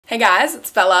Hey guys, it's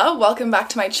Bella. Welcome back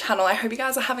to my channel. I hope you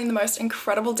guys are having the most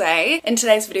incredible day. In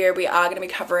today's video, we are going to be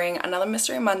covering another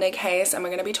Mystery Monday case and we're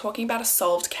going to be talking about a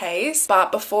solved case.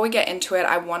 But before we get into it,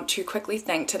 I want to quickly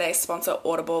thank today's sponsor,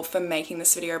 Audible, for making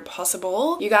this video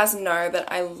possible. You guys know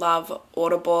that I love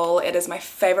Audible. It is my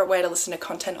favorite way to listen to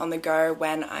content on the go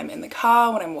when I'm in the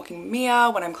car, when I'm walking Mia,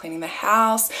 when I'm cleaning the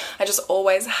house. I just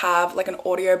always have like an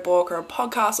audiobook or a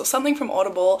podcast or something from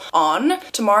Audible on.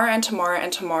 Tomorrow and Tomorrow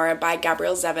and Tomorrow by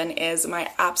Gabrielle Zevin is my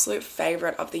absolute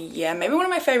favorite of the year, maybe one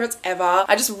of my favorites ever.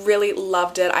 I just really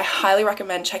loved it. I highly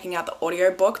recommend checking out the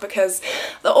audiobook because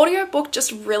the audiobook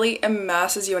just really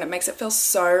immerses you and it makes it feel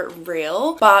so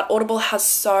real. But Audible has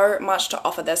so much to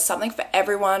offer. There's something for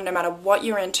everyone, no matter what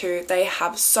you're into. They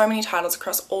have so many titles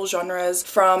across all genres,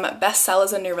 from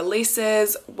bestsellers and new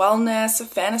releases, wellness,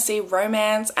 fantasy,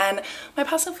 romance, and my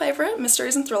personal favorite,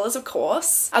 mysteries and thrillers, of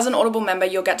course. As an Audible member,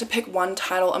 you'll get to pick one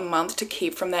title a month to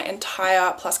keep from their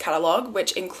entire Plus catalog,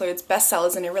 which includes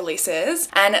bestsellers and new releases,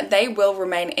 and they will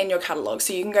remain in your catalog,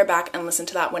 so you can go back and listen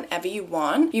to that whenever you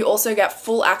want. You also get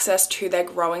full access to their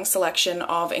growing selection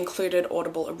of included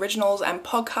Audible originals and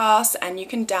podcasts, and you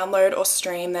can download or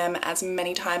stream them as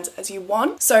many times as you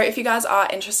want. So if you guys are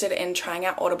interested in trying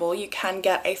out Audible, you can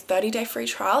get a 30-day free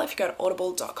trial if you go to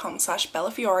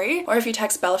audible.com/bellafiore, or if you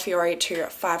text bellafiore to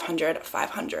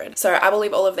 500 So I will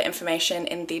leave all of the information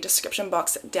in the description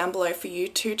box down below for you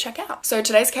to check out. So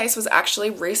today's case was actually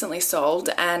recently solved,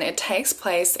 and it takes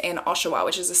place in Oshawa,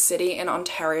 which is a city in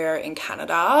Ontario in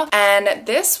Canada. And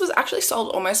this was actually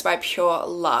solved almost by pure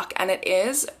luck, and it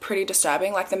is pretty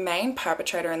disturbing. Like, the main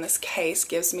perpetrator in this case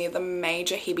gives me the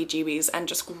major heebie-jeebies and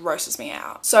just grosses me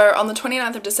out. So on the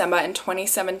 29th of December in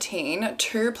 2017,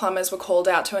 two plumbers were called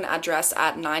out to an address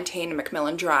at 19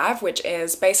 McMillan Drive, which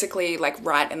is basically like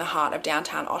right in the heart of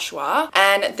downtown Oshawa.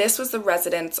 And this was the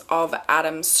residence of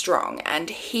Adam Strong, and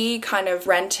he kind of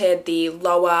rented the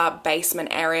lower basement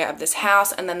area of this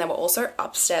house, and then there were also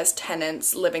upstairs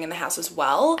tenants living in the house as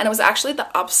well. And it was actually the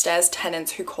upstairs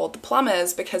tenants who called the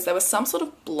plumbers because there was some sort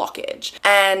of blockage,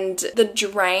 and the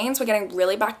drains were getting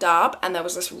really backed up, and there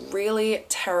was this really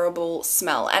terrible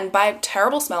smell. And by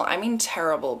terrible smell, I mean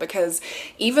terrible, because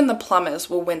even the plumbers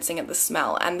were wincing at the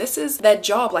smell, and this is their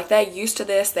job. Like, they're used to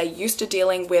this. They're used to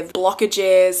dealing with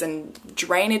blockages and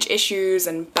drainage issues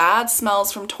and bad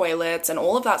smells from toilets and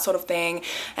all of that sort of thing.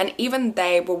 And even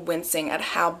they were wincing at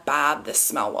how bad this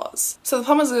smell was. So the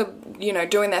plumbers are,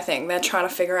 doing their thing. They're trying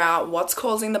to figure out what's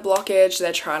causing the blockage.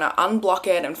 They're trying to unblock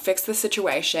it and fix the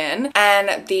situation.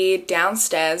 And the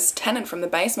downstairs tenant from the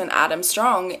basement, Adam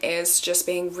Strong, is just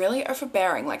being really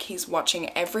overbearing. Like, he's watching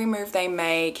every move they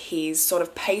make. He's sort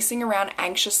of pacing around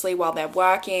anxiously while they're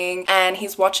working, and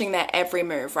he's watching their every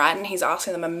move, right? And he's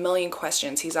asking them a million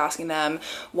questions. He's asking them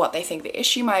what they think the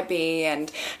issue might be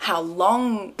and how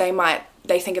long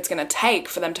they think it's going to take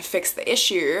for them to fix the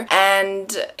issue,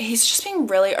 and he's just being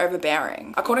really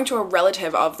overbearing. According to a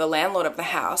relative of the landlord of the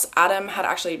house, Adam had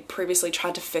actually previously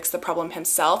tried to fix the problem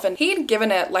himself, and he had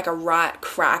given it like a right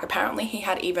crack. Apparently he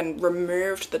had even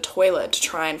removed the toilet to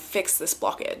try and fix this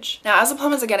blockage. Now, as the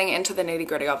plumbers are getting into the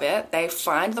nitty-gritty of it, they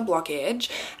find the blockage,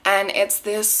 and it's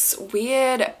this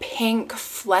weird pink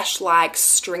flesh-like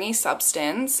stringy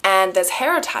substance, and there's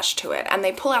hair attached to it, and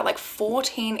they pull out like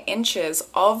 14 inches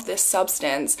of this substance.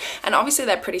 And obviously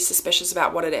they're pretty suspicious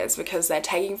about what it is because they're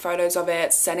taking photos of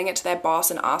it, sending it to their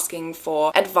boss and asking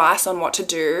for advice on what to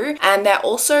do. And they're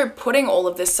also putting all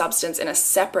of this substance in a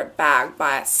separate bag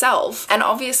by itself. And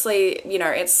obviously,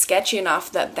 it's sketchy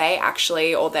enough that they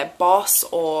actually, or their boss,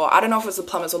 or I don't know if it was the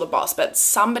plumbers or the boss, but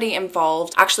somebody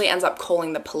involved actually ends up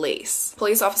calling the police.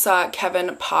 Police officer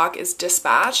Kevin Park is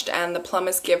dispatched, and the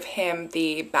plumbers give him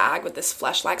the bag with this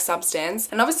flesh-like substance.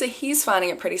 And obviously he's finding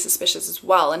it pretty suspicious as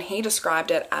well, and he described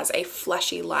it as a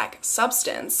fleshy-like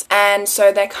substance. And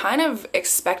so they're kind of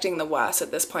expecting the worst at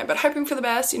this point, but hoping for the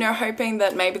best, hoping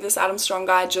that maybe this Adam Strong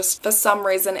guy just for some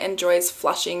reason enjoys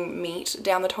flushing meat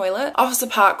down the toilet. Officer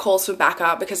Park calls for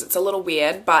backup because it's a little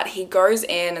weird, but he goes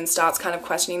in and starts kind of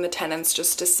questioning the tenants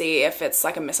just to see if it's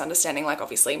like a misunderstanding, like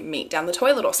obviously meat down the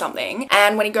toilet or something.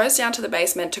 And when he goes down to the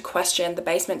basement to question the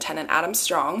basement tenant, Adam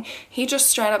Strong, he just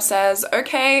straight up says,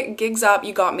 "Okay, gig's up,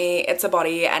 you got me, it's a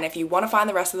body, and if you want to find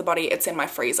the rest of the body, it's in my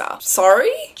freezer." Sorry?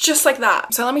 Just like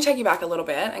that. So let me take you back a little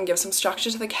bit and give some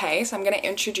structure to the case. I'm going to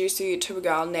introduce you to a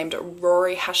girl named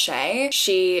Rory Hachey.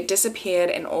 She disappeared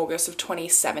in August of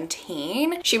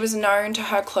 2017. She was known to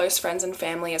her close friends and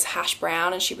family as Hash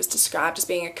Brown, and she was described as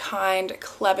being a kind,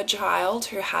 clever child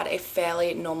who had a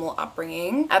fairly normal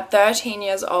upbringing. At 13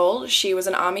 years old, she was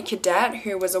an army cadet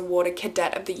who was awarded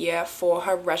Cadet of the Year for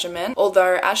her regiment.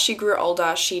 Although as she grew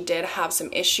older, she did have some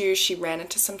issues. She ran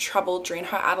into some trouble during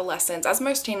her adolescence adolescence, as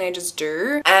most teenagers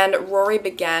do, and Rory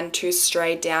began to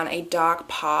stray down a dark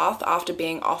path after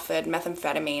being offered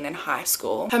methamphetamine in high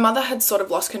school. Her mother had sort of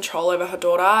lost control over her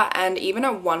daughter and even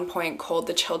at one point called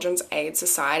the Children's Aid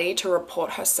Society to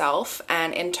report herself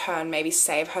and in turn maybe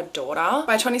save her daughter.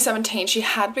 By 2017, she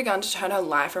had begun to turn her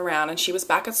life around and she was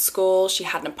back at school. She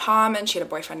had an apartment, she had a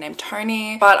boyfriend named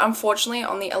Tony, but unfortunately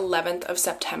on the 11th of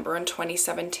September in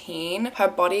 2017, her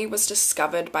body was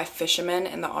discovered by fishermen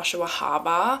in the Oshawa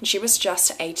Harbour. She was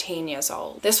just 18 years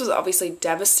old. This was obviously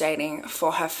devastating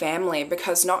for her family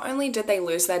because not only did they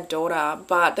lose their daughter,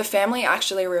 but the family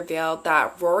actually revealed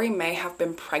that Rory may have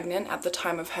been pregnant at the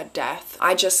time of her death.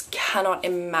 I just cannot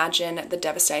imagine the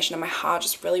devastation and my heart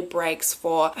just really breaks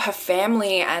for her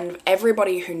family and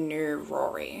everybody who knew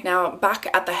Rory. Now, back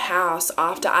at the house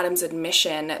after Adam's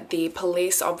admission, the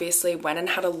police obviously went and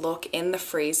had a look in the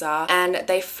freezer and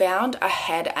they found a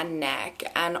head and neck,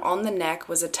 and on the neck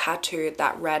was a tattoo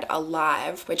that read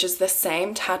 "Alive," which is the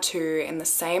same tattoo in the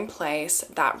same place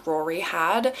that Rory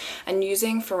had, and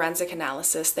using forensic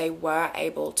analysis they were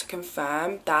able to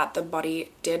confirm that the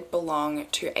body did belong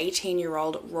to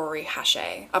 18-year-old Rory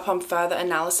Hache. Upon further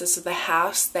analysis of the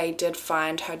house, they did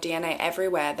find her DNA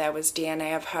everywhere. There was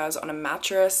DNA of hers on a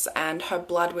mattress and her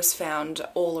blood was found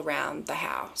all around the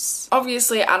house.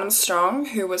 Obviously, Adam Strong,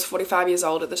 who was 45 years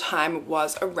old at the time,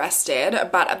 was arrested,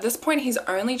 but at this point he's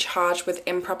only charged with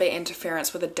improper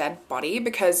interference with a dead body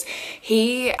because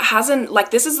he hasn't,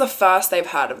 like, this is the first they've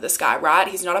heard of this guy, right?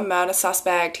 He's not a murder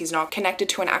suspect, he's not connected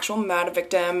to an actual murder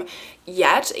victim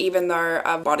yet, even though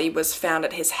a body was found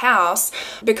at his house.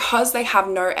 Because they have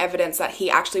no evidence that he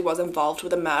actually was involved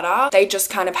with a murder, they just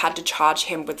kind of had to charge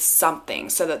him with something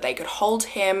so that they could hold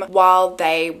him while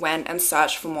they went and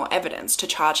searched for more evidence to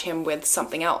charge him with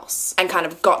something else and kind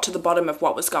of got to the bottom of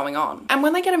what was going on. And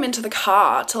when they get him into the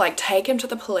car to like take him to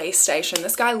the police station,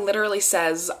 this guy literally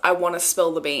says, "I want to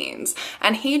spill the beans,"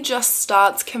 and he just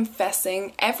starts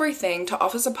confessing everything to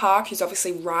Officer Park, who's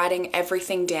obviously writing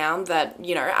everything down that,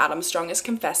 you know, Adam Strong is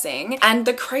confessing. And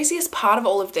the craziest part of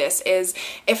all of this is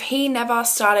if he never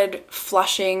started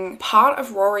flushing part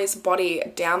of Rory's body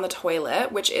down the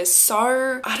toilet, which is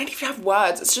so, I don't even have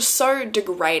words, it's just so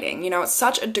degrading, you know, it's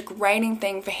such a degrading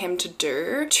thing for him to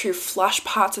do, to flush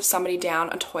parts of somebody down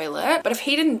a toilet. But if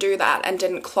he didn't do that and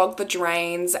didn't clog the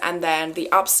drains and then the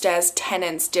upstairs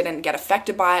tenants didn't get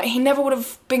affected by it, he never would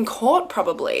have been caught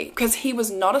probably, because he was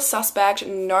not a suspect.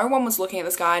 No one was looking at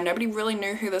this guy, nobody really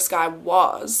knew who this guy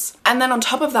was. And then on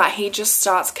top of that, he just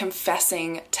starts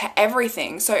confessing to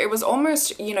everything. So it was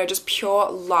almost, you know, just pure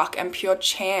luck and pure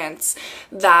chance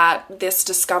that this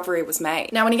discovery was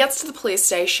made. Now, when he gets to the police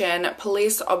station,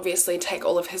 police obviously take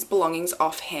all of his belongings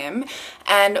off him.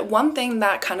 And one thing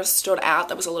that kind of stood out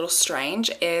that was a little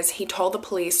strange is he told the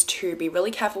police to be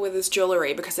really careful with his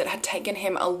jewelry because it had taken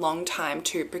him a long time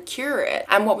to procure it.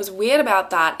 And what was weird about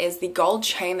that is the gold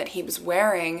chain that he was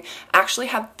wearing actually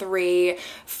had 3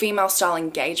 female style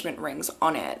engagement rings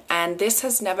on it, and this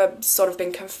has never sort of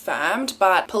been confirmed,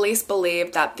 but police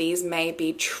believe that these may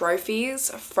be trophies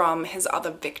from his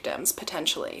other victims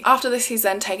potentially. After this, he's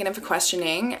then taken in for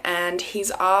questioning and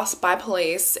he's asked by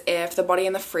police if the body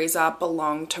in the freezer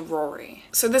belonged to Rory.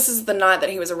 So this is the night that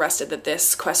he was arrested that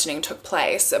this questioning took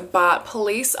place, but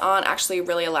police aren't actually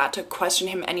really allowed to question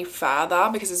him any further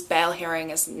because his bail hearing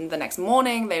is the next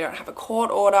morning. They don't have a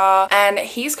court order and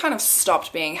he's kind of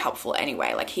stopped being helpful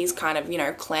anyway. Like, he's kind of, you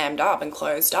know, clammed up and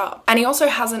closed up. And he also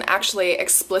hasn't actually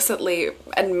explicitly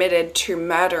admitted to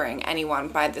murdering anyone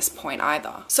by this point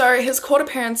either. So his court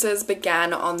appearances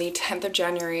began on the 10th of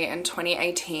January in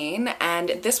 2018, and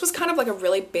this was kind of like a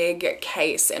really big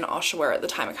case in Oshawa at the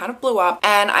time. It kind of blew up,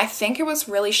 and I think it was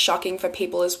really shocking for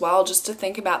people as well just to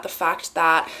think about the fact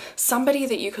that somebody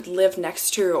that you could live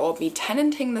next to or be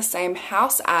tenanting the same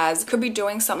house as could be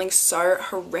doing something so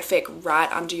horrific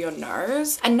right under your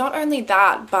nose. And not only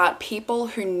that, but people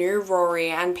who knew Rory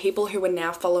and people who were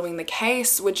now following the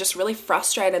case were just really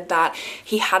frustrated that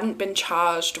he hadn't been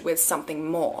charged with something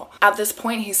more. At this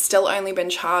point, he's still only been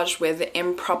charged with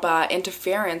improper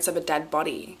interference of a dead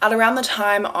body. At around the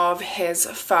time of his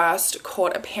first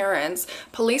court appearance,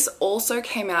 police also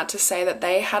came out to say that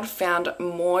they had found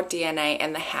more DNA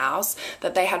in the house,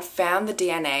 that they had found the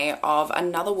DNA of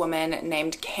another woman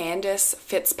named Candace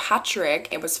Fitzpatrick.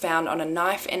 It was found on a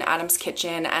knife in Adam's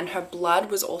kitchen, and her blood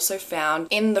was also found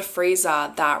in the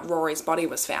freezer that Rory's body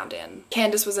was found in.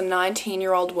 Candace was a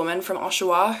 19-year-old woman from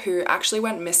Oshawa who actually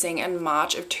went missing in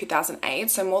March of 2008,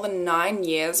 so more than 9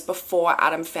 years before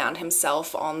Adam found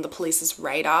himself on the police's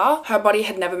radar. Her body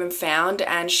had never been found,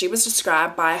 and she was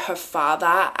described by her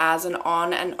father as an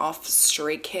on and off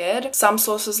street kid. Some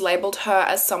sources labeled her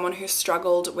as someone who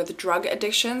struggled with with drug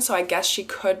addiction, so I guess she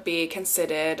could be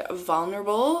considered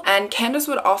vulnerable. And Candace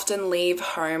would often leave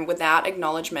home without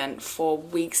acknowledgement for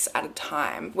weeks at a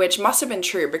time, which must have been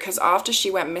true because after she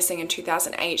went missing in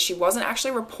 2008, she wasn't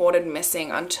actually reported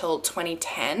missing until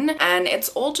 2010, and it's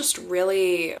all just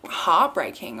really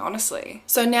heartbreaking, honestly.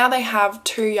 So now they have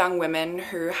two young women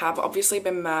who have obviously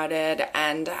been murdered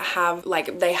and have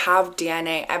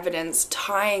DNA evidence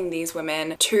tying these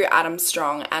women to Adam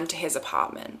Strong and to his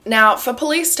apartment. Now, for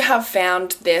police to have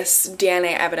found this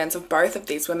DNA evidence of both of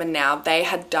these women now, they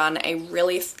had done a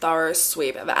really thorough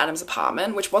sweep of Adam's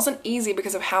apartment, which wasn't easy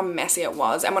because of how messy it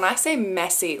was. And when I say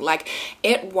messy, like,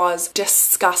 it was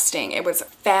disgusting. It was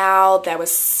foul. There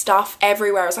was stuff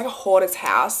everywhere. It was like a hoarder's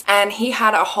house. And he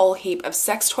had a whole heap of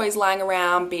sex toys lying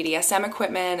around, BDSM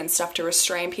equipment and stuff to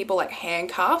restrain people like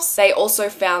handcuffs. They also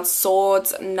found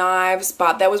swords, knives,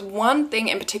 but there was one thing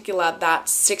in particular that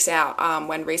sticks out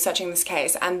when researching this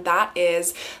case, and that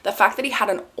is the fact that he had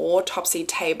an autopsy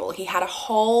table. He had a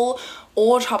whole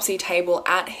autopsy table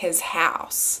at his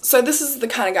house. So this is the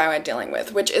kind of guy we're dealing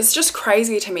with, which is just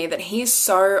crazy to me that he's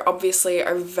so obviously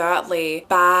overtly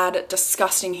bad,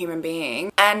 disgusting human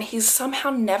being, and he's somehow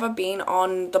never been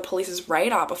on the police's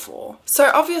radar before. So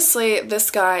obviously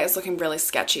this guy is looking really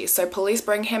sketchy. So police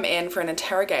bring him in for an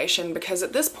interrogation because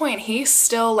at this point he's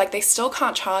still, like, they still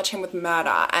can't charge him with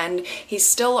murder, and he's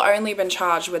still only been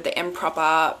charged with the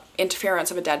improper interference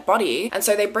of a dead body. And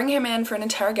so they bring him in for an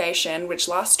interrogation which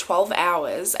lasts 12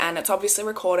 hours, and it's obviously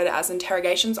recorded as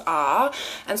interrogations are,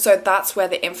 and so that's where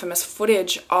the infamous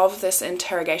footage of this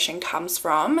interrogation comes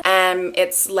from, and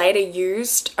it's later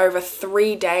used over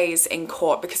 3 days in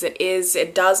court because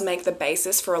it does make the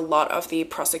basis for a lot of the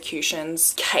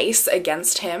prosecution's case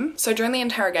against him. So during the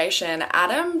interrogation,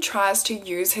 Adam tries to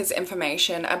use his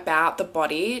information about the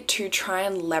body to try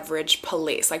and leverage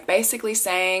police, like basically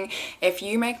saying, if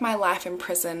you make my life in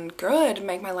prison good,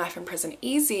 make my life in prison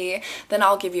easy, then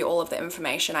I'll give you all of the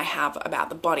information I have about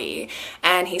the body.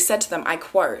 And he said to them, I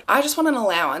quote, I just want an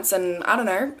allowance and, I don't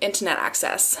know, internet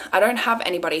access. I don't have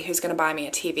anybody who's going to buy me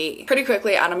a TV. Pretty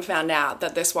quickly, Adam found out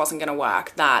that this wasn't going to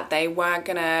work, that they weren't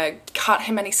going to cut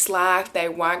him any slack, they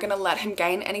weren't going to let him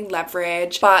gain any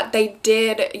leverage, but they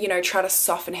did, you know, try to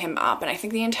soften him up. And I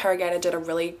think the interrogator did a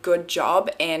really good job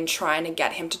in trying to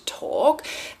get him to talk.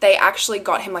 They actually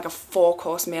got him like a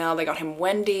 4-course meal, they got him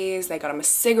Wendy's, they got him a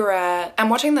cigarette. And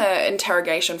watching the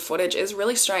interrogation footage is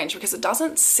really strange because it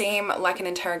doesn't seem like an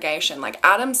interrogation. Like,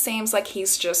 Adam seems like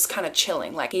he's just kind of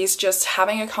chilling, like he's just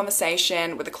having a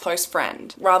conversation with a close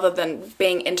friend rather than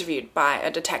being interviewed by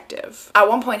a detective. At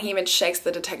one point he even shakes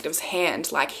the detective's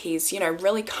hand like he's, you know,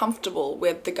 really comfortable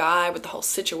with the guy, with the whole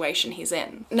situation he's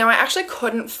in. Now, I actually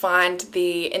couldn't find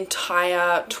the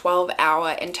entire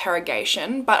 12-hour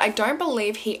interrogation, but I don't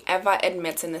believe he ever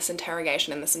admits in this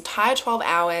interrogation, in this entire 12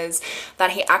 hours,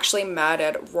 that he actually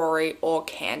murdered Rory or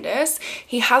Candace.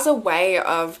 He has a way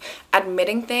of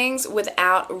admitting things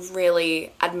without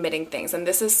really admitting things, and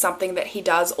this is something that he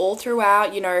does all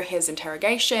throughout, you know, his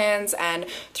interrogations and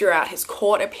throughout his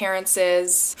court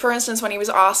appearances. For instance, when he was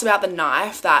asked about the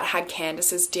knife that had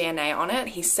Candace's DNA on it,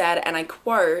 he said, and I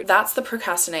quote, "That's the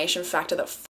procrastination factor that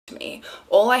f***ed me.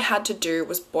 All I had to do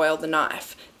was boil the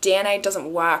knife. DNA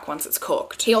doesn't work once it's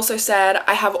cooked." He also said,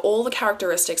 "I have all the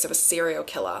characteristics of a serial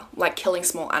killer, like killing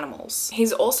small animals."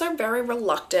 He's also very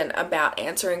reluctant about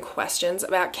answering questions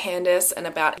about Candace and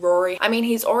about Rory. I mean,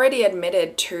 he's already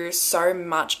admitted to so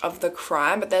much of the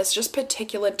crime, but there's just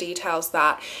particular details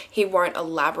that he won't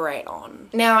elaborate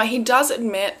on. Now, he does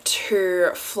admit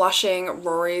to flushing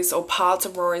Rory's or parts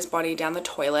of Rory's body down the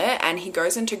toilet, and he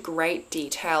goes into great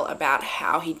detail about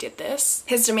how he did this.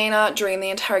 His demeanor during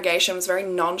the interrogation was very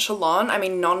nonchalant. I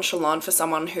mean, nonchalant for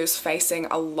someone who's facing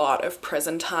a lot of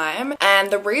prison time.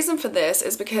 And the reason for this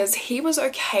is because he was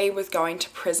okay with going to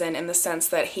prison in the sense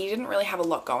that he didn't really have a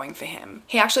lot going for him.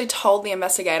 He actually told the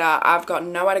investigator, "I've got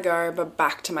nowhere to go but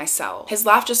back to my cell." His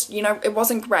life just, you know, it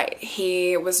wasn't great.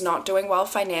 He was not doing well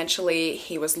financially,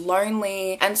 he was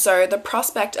lonely, and so the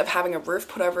prospect of having a roof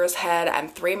put over his head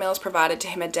and 3 meals provided to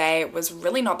him a day was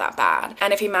really not that bad.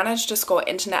 And if he managed to score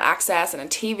internet access and a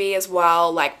TV as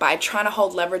well, like by trying to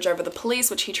hold leverage over the police,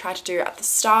 which he tried to do at the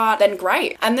start, then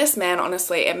great. And this man,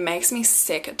 honestly, it makes me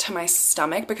sick to my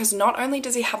stomach because not only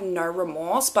does he have no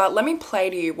remorse, but let me play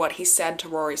to you what he said to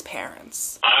Rory's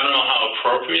parents. "I don't know how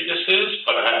appropriate this is,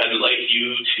 but I'd like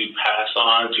you to pass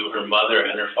on to her mother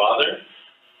and her father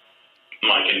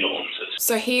My condolences.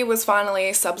 So he was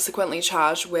finally subsequently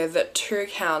charged with 2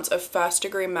 counts of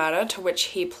first-degree murder, to which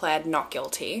he pled not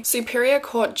guilty. Superior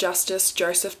Court Justice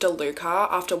Joseph DeLuca,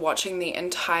 after watching the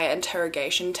entire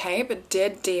interrogation tape,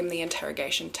 did deem the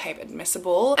interrogation tape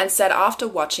admissible and said after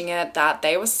watching it that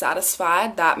they were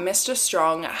satisfied that Mr.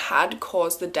 Strong had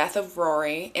caused the death of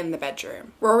Rory in the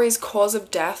bedroom. Rory's cause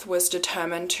of death was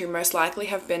determined to most likely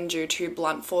have been due to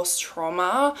blunt force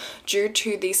trauma due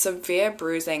to the severe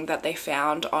bruising that they found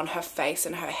on her face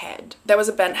and her head. There was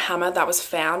a bent hammer that was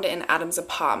found in Adam's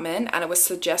apartment, and it was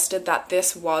suggested that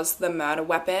this was the murder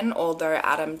weapon, although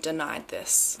Adam denied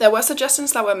this. There were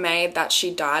suggestions that were made that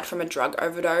she died from a drug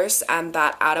overdose and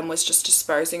that Adam was just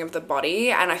disposing of the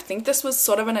body, and I think this was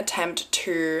sort of an attempt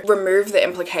to remove the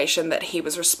implication that he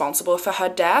was responsible for her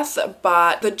death,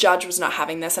 but the judge was not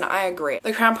having this, and I agree.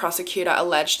 The Crown prosecutor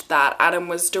alleged that Adam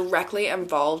was directly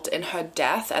involved in her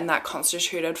death, and that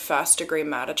constituted first-degree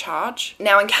murder charge.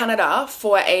 Now in Canada,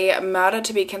 for a murder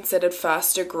to be considered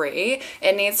first degree,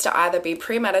 it needs to either be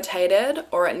premeditated,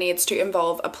 or it needs to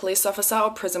involve a police officer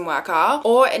or prison worker,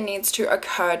 or it needs to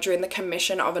occur during the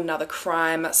commission of another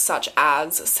crime such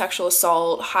as sexual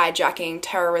assault, hijacking,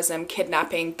 terrorism,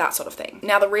 kidnapping, that sort of thing.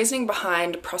 Now the reasoning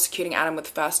behind prosecuting Adam with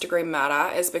first degree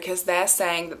murder is because they're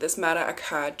saying that this murder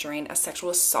occurred during a sexual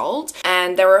assault,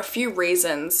 and there are a few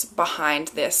reasons behind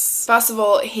this. First of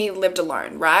all, he lived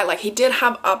alone, right? Like, he did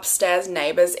have upstairs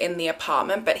neighbors in the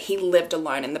apartment, but he lived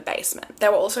alone in the basement. There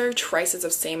were also traces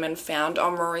of semen found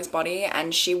on Rory's body,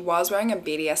 and she was wearing a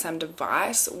BDSM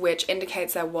device, which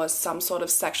indicates there was some sort of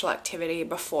sexual activity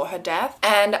before her death.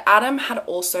 And Adam had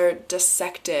also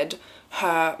dissected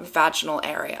her vaginal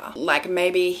area. Like,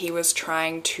 maybe he was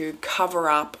trying to cover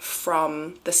up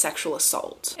from the sexual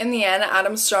assault. In the end,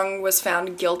 Adam Strong was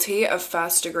found guilty of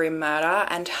first-degree murder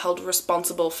and held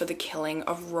responsible for the killing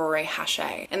of Rory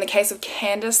Hache. In the case of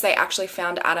Candace, they actually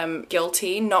found Adam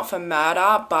guilty, not for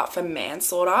murder, but for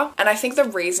manslaughter. And I think the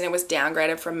reason it was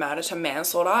downgraded from murder to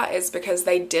manslaughter is because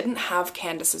they didn't have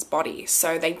Candace's body,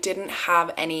 so they didn't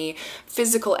have any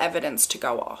physical evidence to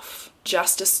go off.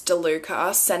 Justice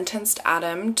DeLuca sentenced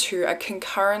Adam to a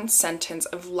concurrent sentence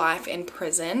of life in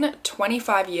prison,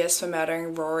 25 years for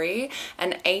murdering Rory,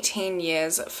 and 18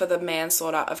 years for the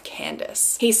manslaughter of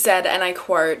Candace. He said, and I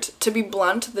quote, "To be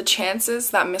blunt, the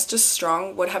chances that Mr.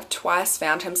 Strong would have twice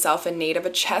found himself in need of a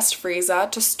chest freezer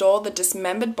to store the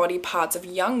dismembered body parts of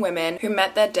young women who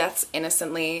met their deaths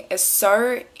innocently is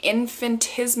so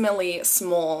infinitesimally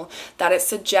small that it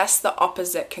suggests the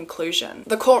opposite conclusion."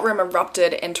 The courtroom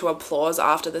erupted into applause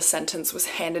after the sentence was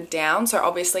handed down, so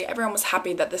obviously everyone was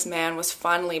happy that this man was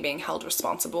finally being held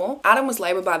responsible. Adam was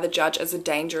labelled by the judge as a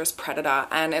dangerous predator,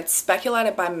 and it's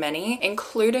speculated by many,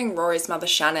 including Rory's mother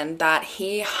Shannon, that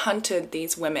he hunted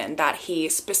these women, that he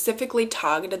specifically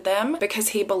targeted them because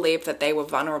he believed that they were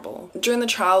vulnerable. During the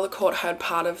trial, the court heard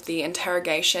part of the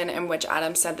interrogation in which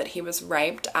Adam said that he was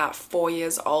raped at 4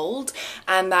 years old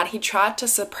and that he tried to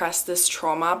suppress this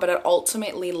trauma, but it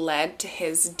ultimately led to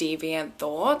his deviant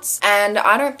thoughts. And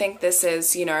I don't think this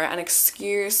is, you know, an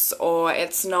excuse, or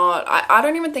it's not, I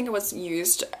don't even think it was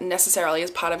used necessarily as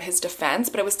part of his defense,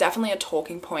 but it was definitely a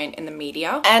talking point in the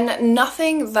media. And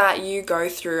nothing that you go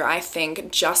through, I think,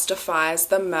 justifies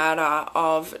the murder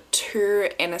of 2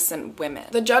 innocent women.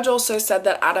 The judge also said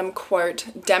that Adam, quote,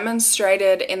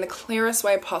 demonstrated in the clearest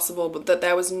way possible that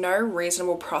there was no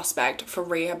reasonable prospect for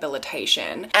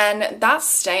rehabilitation. And that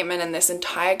statement in this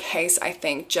entire case, I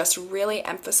think, just really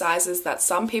emphasizes that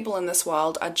some people in this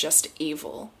world are just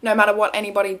evil. No matter what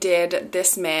anybody did,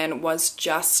 this man was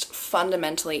just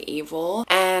fundamentally evil.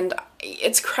 And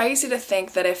it's crazy to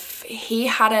think that if he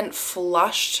hadn't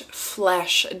flushed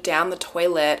flesh down the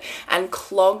toilet and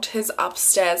clogged his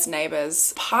upstairs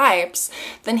neighbor's pipes,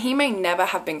 then he may never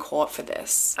have been caught for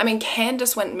this. I mean,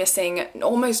 Candace went missing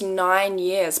almost 9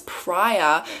 years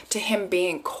prior to him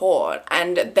being caught,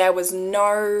 and there was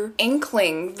no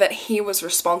inkling that he was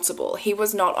responsible. He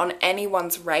was not on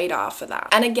anyone's radar for that.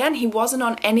 And again, he wasn't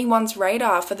on anyone's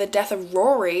radar for the death of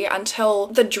Rory until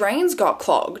the drains got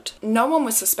clogged. No one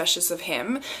was suspicious of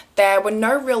him. There were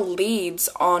no real leads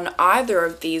on either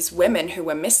of these women who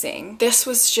were missing. This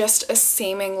was just a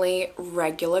seemingly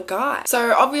regular guy.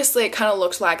 So obviously it kind of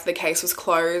looked like the case was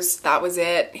closed. That was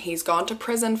it. He's gone to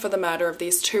prison for the murder of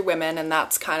these 2 women, and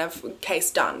that's kind of case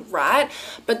done, right?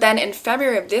 But then in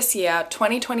February of this year,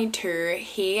 2022,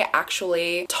 he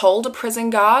actually told a prison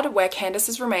guard where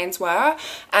Candace's remains were,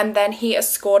 and then he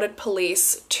escorted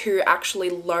police to actually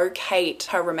locate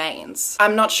her remains.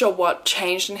 I'm not sure what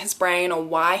changed in his brain or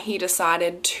why he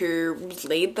decided to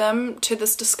lead them to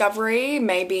this discovery.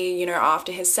 Maybe, you know,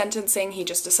 after his sentencing, he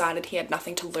just decided he had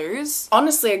nothing to lose.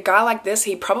 Honestly, a guy like this,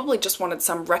 he probably just wanted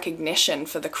some recognition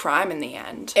for the crime in the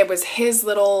end. It was his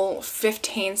little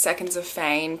 15 seconds of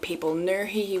fame. People knew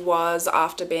who he was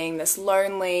after being this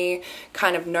lonely,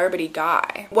 kind of nobody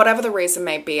guy. Whatever the reason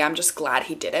may be, I'm just glad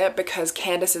he did it, because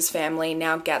Candace's family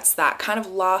now gets that kind of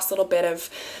last little bit of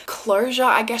closure,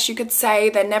 I guess you could say.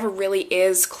 There never really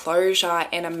is closure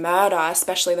in a murder,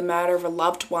 especially the murder of a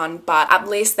loved one, but at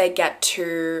least they get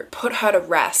to put her to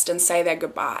rest and say their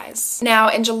goodbyes. Now,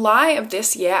 in July of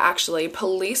this year, actually,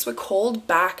 police were called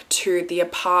back to the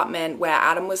apartment where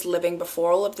Adam was living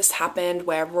before all of this happened,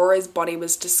 where Rory's body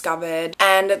was discovered,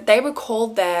 and they were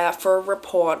called there for a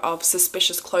report of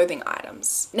suspicious clothing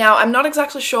items. Now, I'm not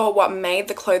exactly sure what made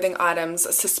the clothing items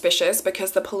suspicious,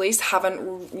 because the police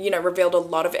haven't, you know, revealed a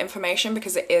lot of information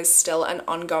because it is still an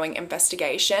ongoing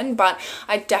investigation, but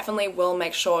I definitely will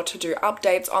make sure to do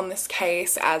updates on this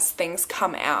case as things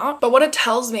come out. But what it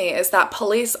tells me is that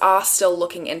police are still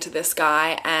looking into this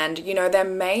guy, and, you know, there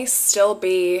may still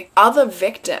be other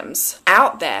victims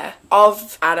out there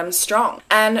of Adam Strong.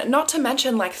 And not to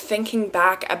mention, like, thinking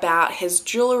back about his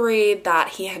jewelry that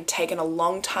he had taken a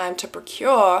long time to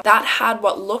procure, that had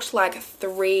what looked like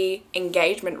 3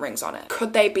 engagement rings on it.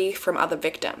 Could they be from other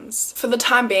victims? For the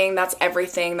time being, that's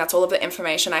everything. That's all of the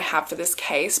information I have for this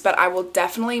case, but I will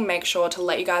definitely make sure to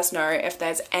let you guys know if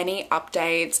there's any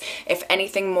updates, if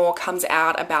anything more comes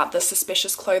out about the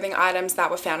suspicious clothing items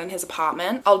that were found in his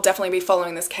apartment. I'll definitely be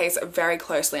following this case very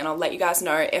closely, and I'll let you guys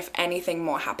know if anything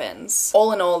more happens.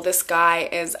 All in all, this guy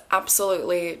is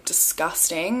absolutely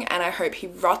disgusting, and I hope he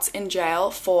rots in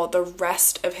jail for the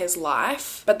rest of his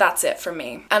life. But that's it from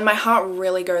me. And my heart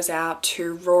really goes out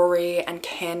to Rory and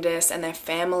Candace and their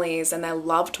families and their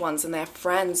loved ones and their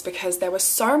friends, because there was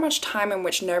so much time in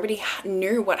which nobody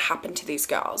knew what happened to these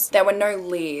girls. There were no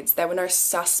leads, there were no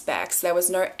suspects, there was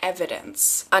no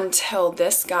evidence until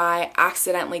this guy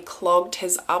accidentally clogged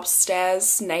his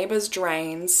upstairs neighbor's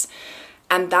drains.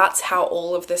 And that's how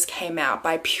all of this came out,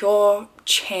 by pure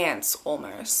chance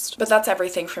almost. But that's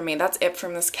everything from me. That's it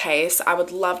from this case. I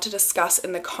would love to discuss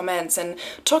in the comments and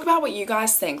talk about what you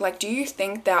guys think. Like, do you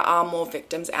think there are more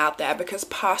victims out there? Because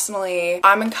personally,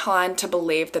 I'm inclined to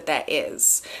believe that there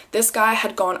is. This guy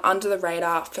had gone under the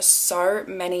radar for so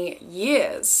many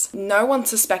years. No one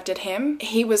suspected him.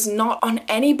 He was not on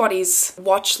anybody's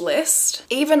watch list.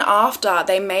 Even after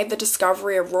they made the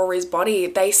discovery of Rory's body,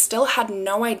 they still had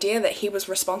no idea that he was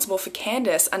responsible for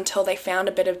Candace until they found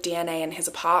a bit of DNA in his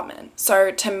apartment.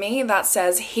 So to me, that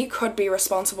says he could be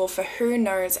responsible for who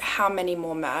knows how many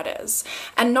more murders.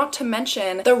 And not to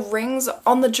mention the rings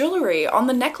on the jewelry, on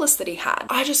the necklace that he had.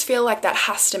 I just feel like that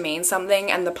has to mean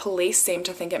something, and the police seem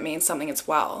to think it means something as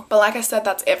well. But like I said,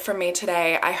 that's it from me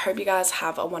today. I hope you guys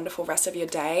have a wonderful rest of your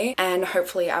day, and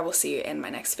hopefully I will see you in my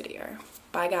next video.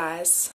 Bye guys.